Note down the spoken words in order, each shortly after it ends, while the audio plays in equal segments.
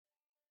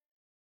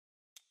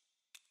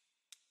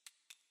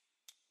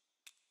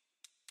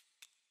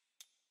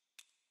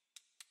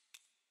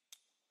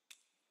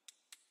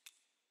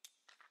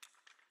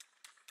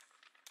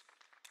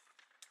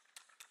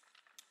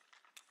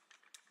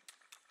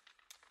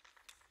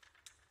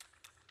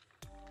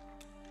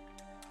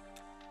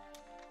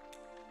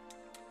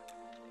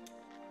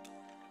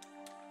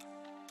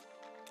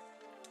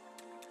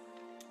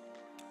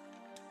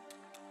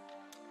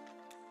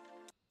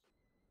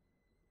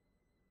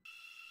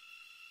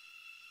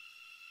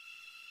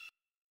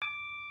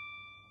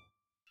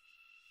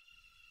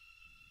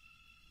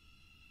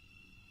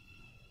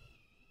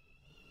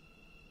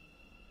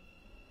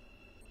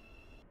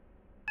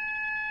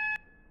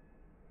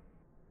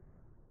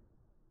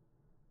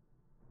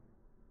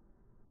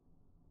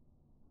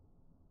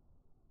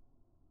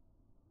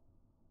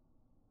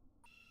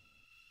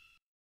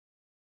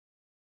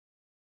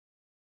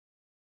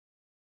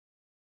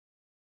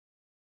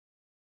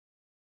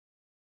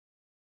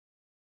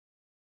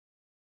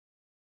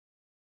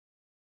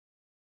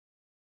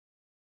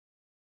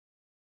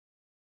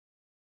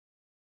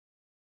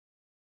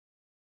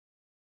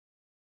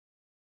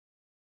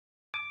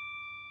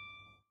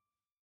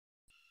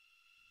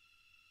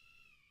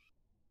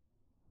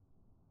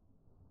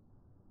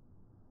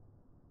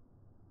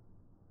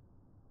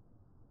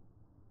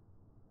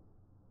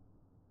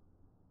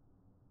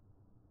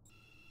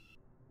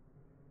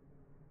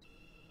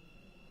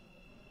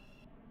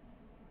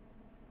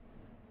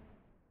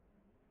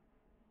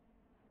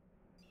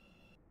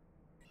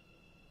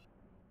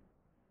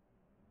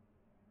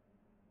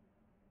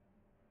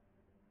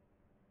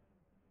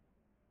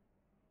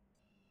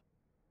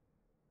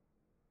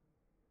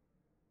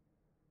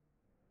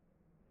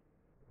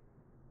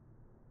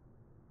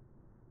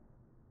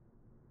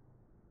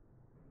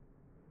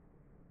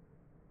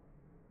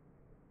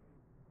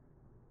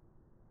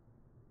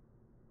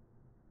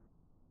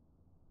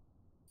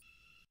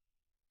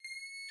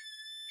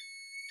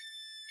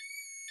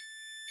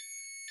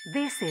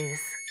This is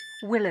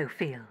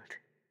Willowfield.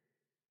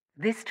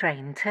 This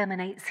train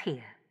terminates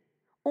here.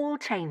 All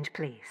change,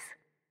 please.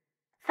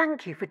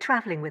 Thank you for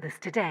travelling with us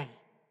today.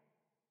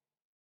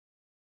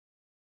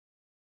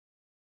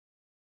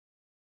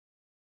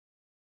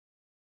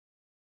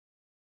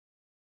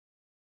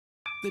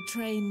 The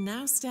train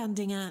now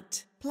standing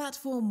at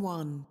Platform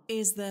 1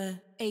 is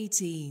the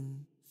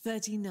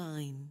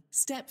 1839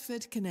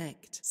 Stepford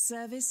Connect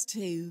service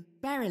to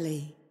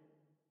Berrily.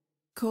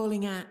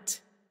 Calling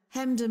at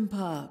Hemden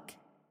Park,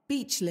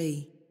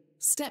 Beechley,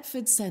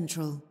 Stepford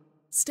Central,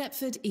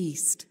 Stepford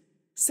East,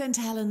 St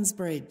Helens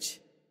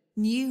Bridge,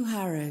 New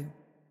Harrow,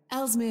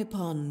 Ellesmere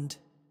Pond,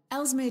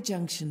 Ellesmere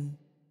Junction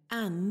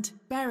and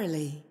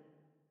Berrily.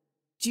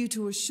 Due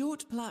to a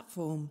short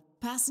platform,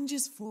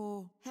 passengers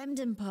for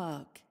Hemden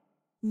Park,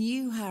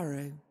 New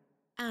Harrow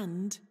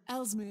and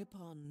Ellesmere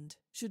Pond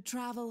should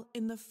travel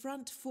in the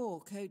front 4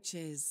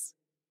 coaches.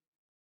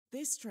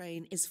 This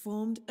train is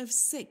formed of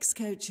 6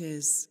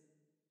 coaches.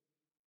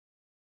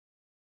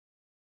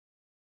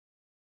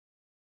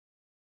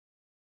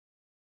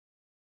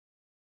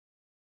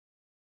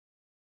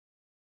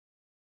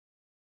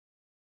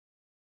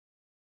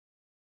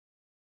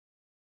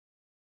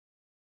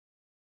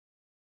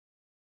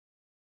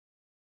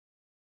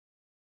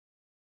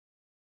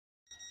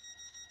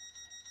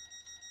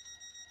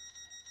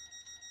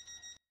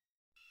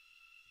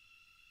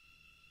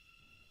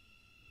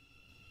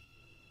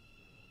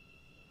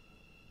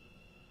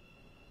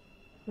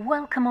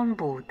 Welcome on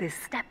board this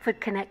Stepford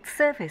Connect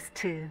service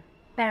to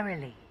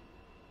Berrily.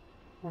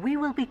 We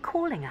will be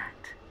calling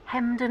at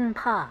Hemden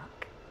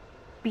Park,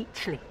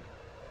 Beechley,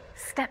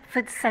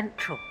 Stepford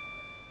Central,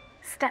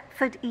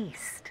 Stepford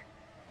East,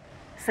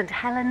 St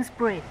Helens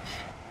Bridge,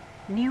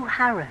 New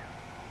Harrow,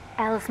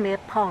 Ellesmere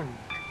Pond,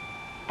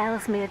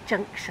 Ellesmere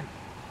Junction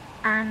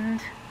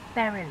and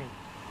Berrily.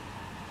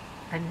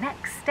 The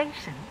next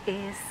station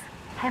is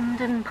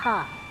Hemden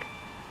Park.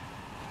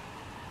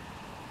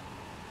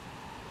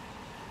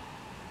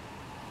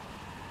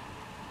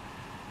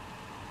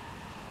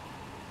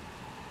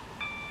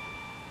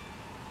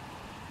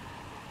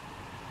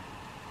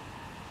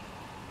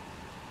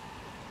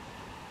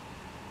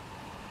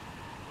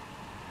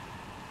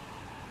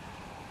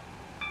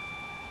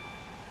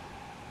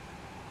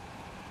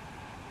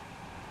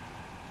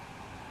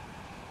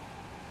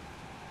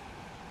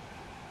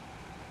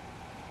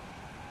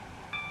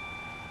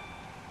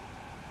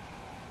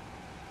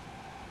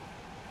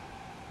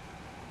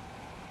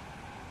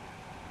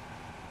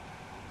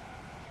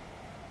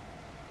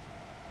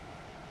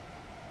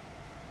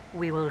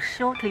 We will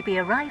shortly be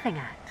arriving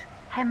at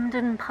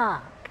Hemden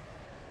Park.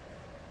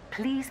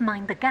 Please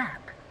mind the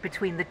gap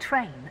between the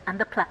train and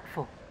the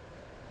platform.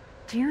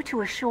 Due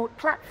to a short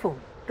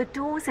platform, the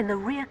doors in the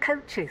rear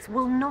coaches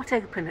will not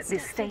open at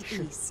this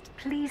station. East,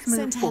 Please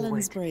move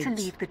forward to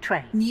leave the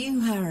train. New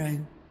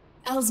Harrow,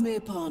 Ellesmere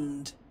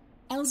Pond,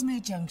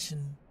 Ellesmere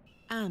Junction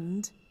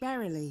and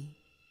Berrily.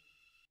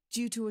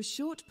 Due to a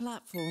short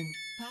platform,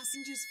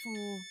 passengers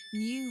for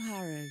New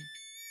Harrow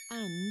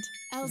and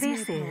Ellesmere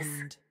This is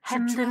Pond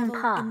Hemden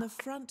Park. in the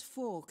front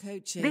 4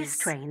 coaches. This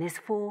train is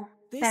for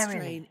This Berrily.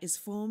 train is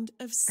formed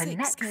of 6 The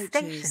next coaches.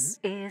 station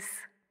is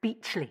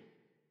Beechley.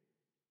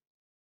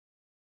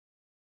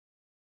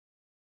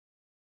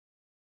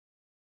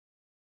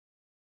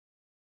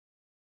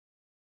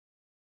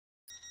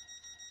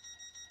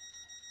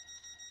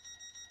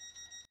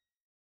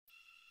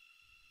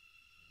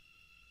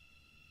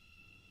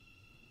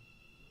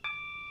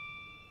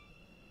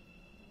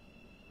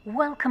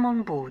 Welcome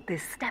on board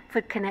this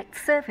Stepford Connect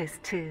service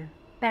to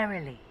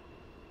Berrily.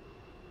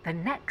 The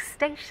next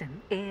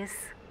station is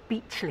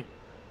Beechley.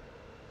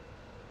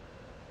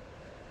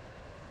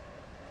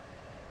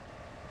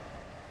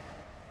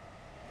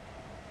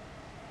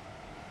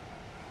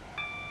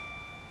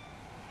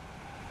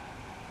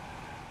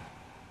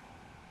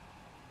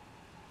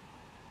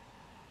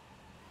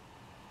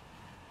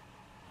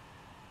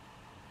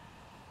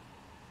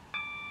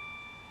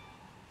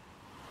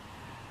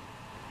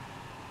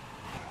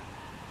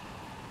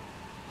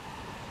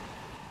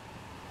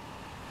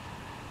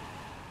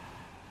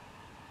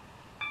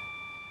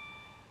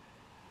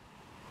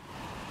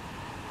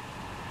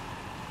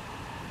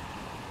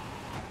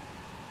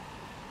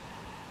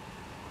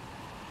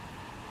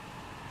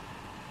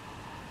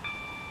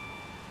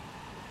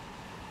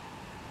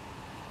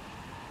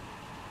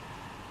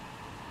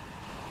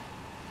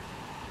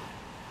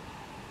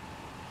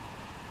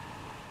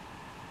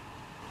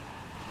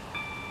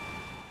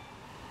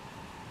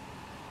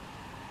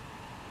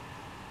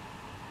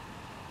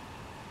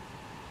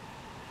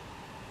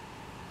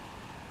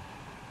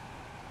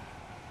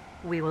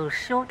 We will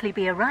shortly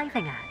be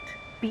arriving at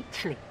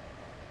Beechley.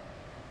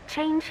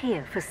 Change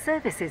here for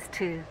services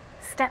to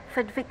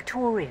Stepford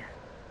Victoria.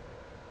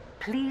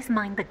 Please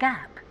mind the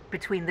gap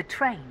between the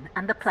train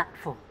and the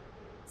platform.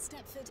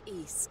 Stepford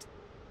East,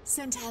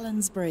 St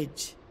Helens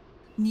Bridge,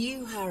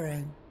 New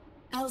Harrow,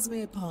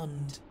 Ellesmere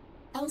Pond,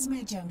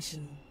 Ellesmere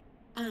Junction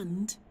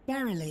and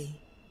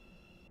Berrily.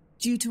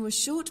 Due to a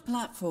short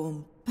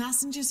platform,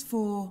 passengers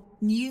for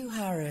New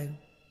Harrow,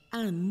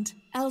 and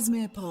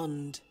Ellesmere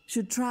Pond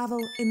should travel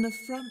in the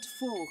front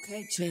 4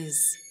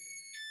 coaches.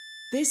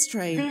 This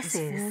train This is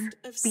is formed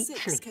of 6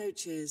 Beachley.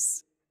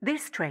 coaches.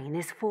 This train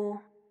is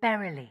for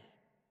Berrily.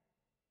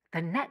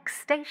 The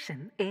next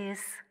station is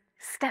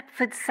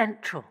Stepford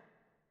Central.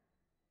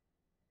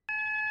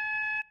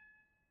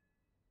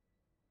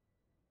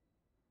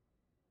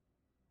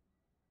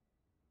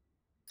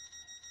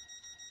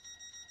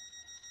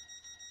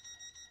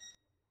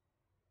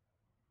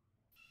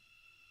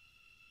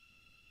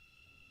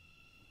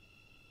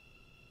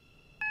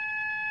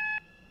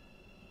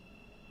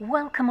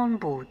 Welcome on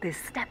board this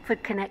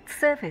Stepford Connect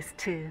service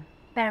to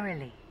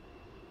Berrily.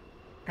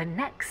 The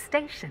next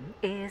station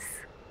is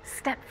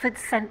Stepford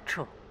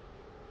Central.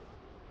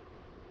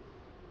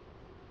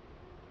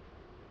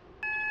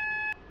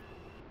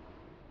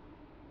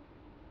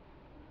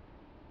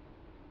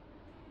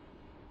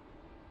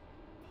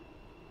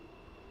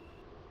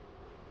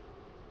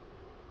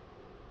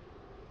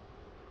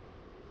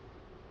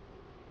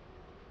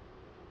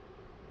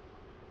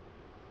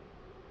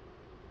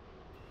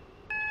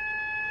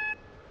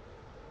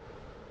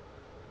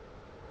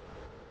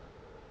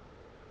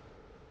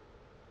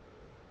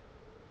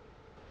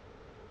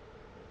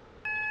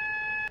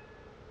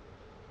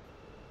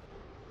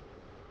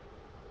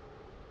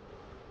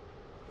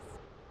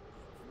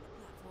 From the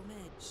platform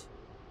edge.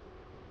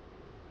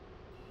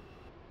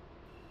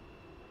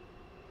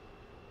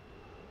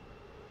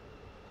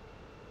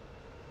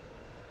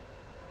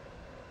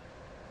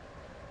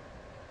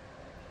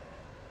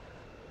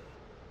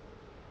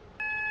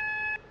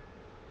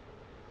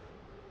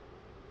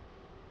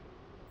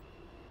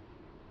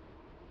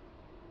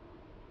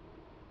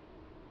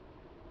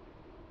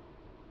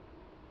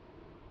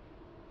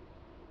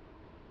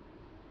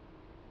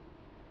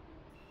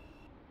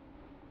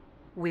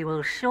 We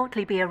will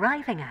shortly be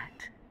arriving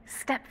at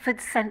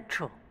Stepford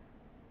Central.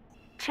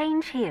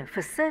 Change here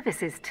for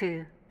services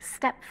to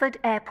Stepford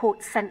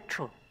Airport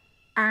Central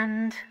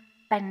and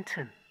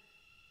Benton.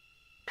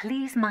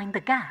 Please mind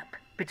the gap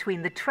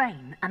between the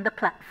train and the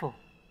platform.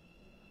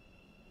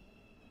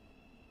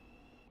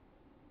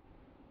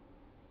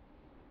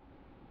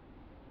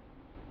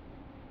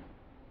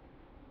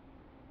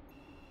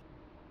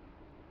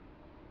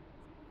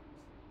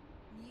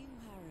 New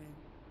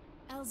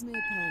Harrow,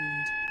 Ellesmere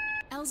Pond,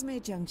 Ellesmere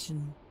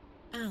Junction,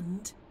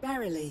 and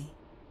Berrily.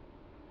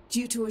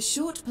 Due to a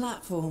short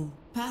platform,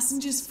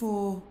 passengers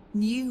for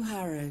New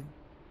Harrow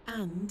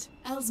and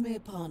Ellesmere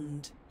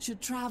Pond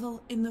should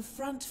travel in the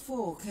front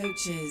 4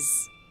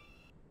 coaches.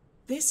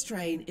 This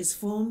train is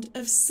formed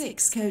of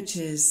 6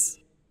 coaches.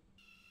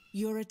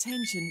 Your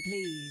attention,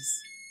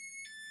 please.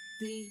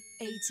 The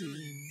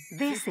 18.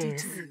 This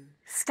is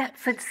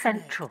Stepford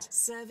Central.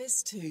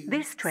 Service 2.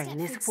 This train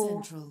is Stepford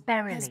for Central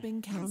Berrily. has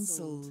been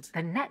cancelled.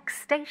 The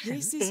next station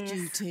This is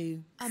due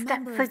to a Stepford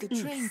member of the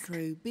East. train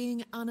crew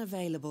being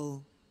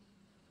unavailable.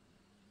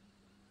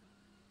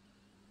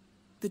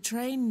 The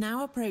train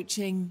now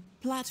approaching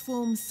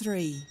platform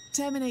 3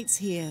 terminates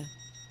here.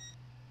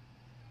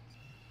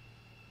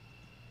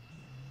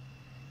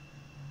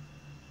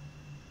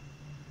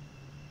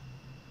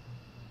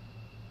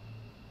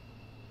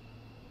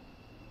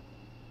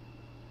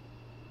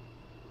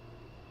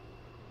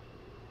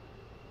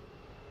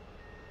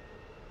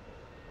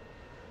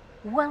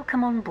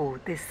 Welcome on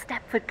board this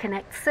Stepford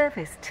Connect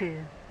service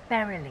to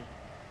Berrily.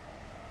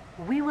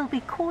 We will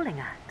be calling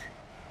at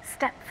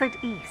Stepford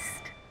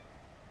East,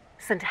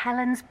 St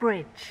Helens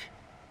Bridge,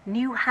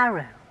 New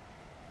Harrow,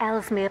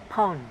 Ellesmere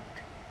Pond,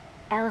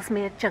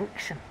 Ellesmere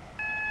Junction,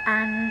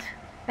 and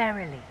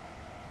Berrily.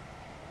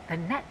 The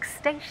next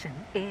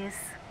station is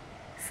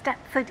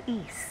Stepford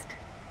East.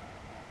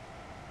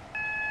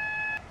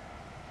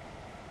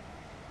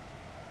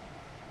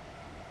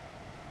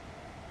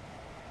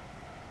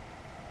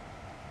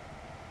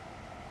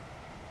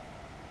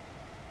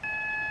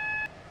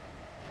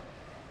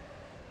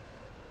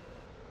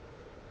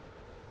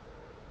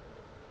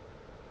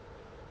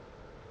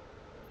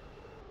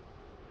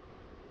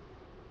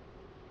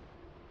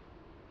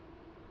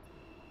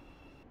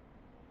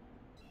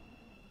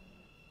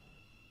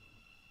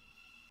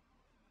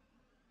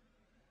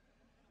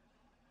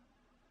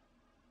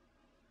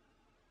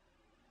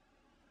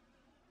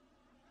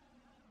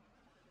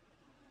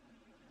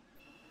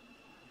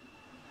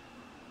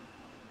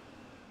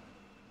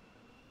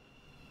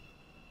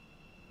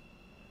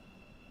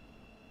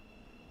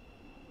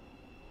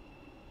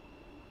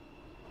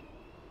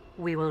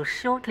 We will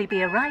shortly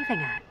be arriving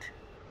at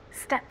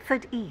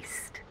Stepford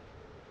East.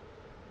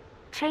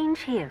 Change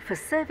here for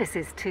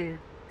services to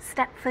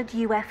Stepford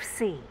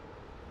UFC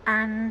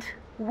and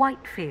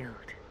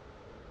Whitefield.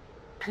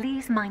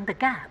 Please mind the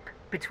gap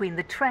between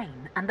the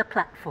train and the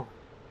platform.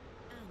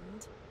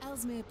 And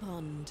Ellesmere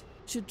Pond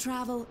should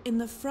travel in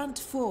the front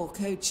 4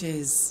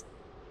 coaches.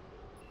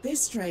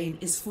 This train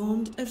is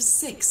formed of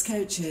 6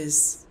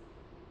 coaches.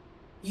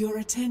 Your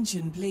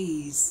attention,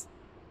 please.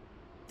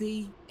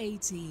 The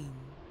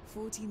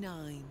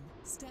 1849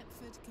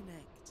 Stepford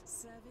Connect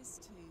Service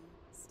 2.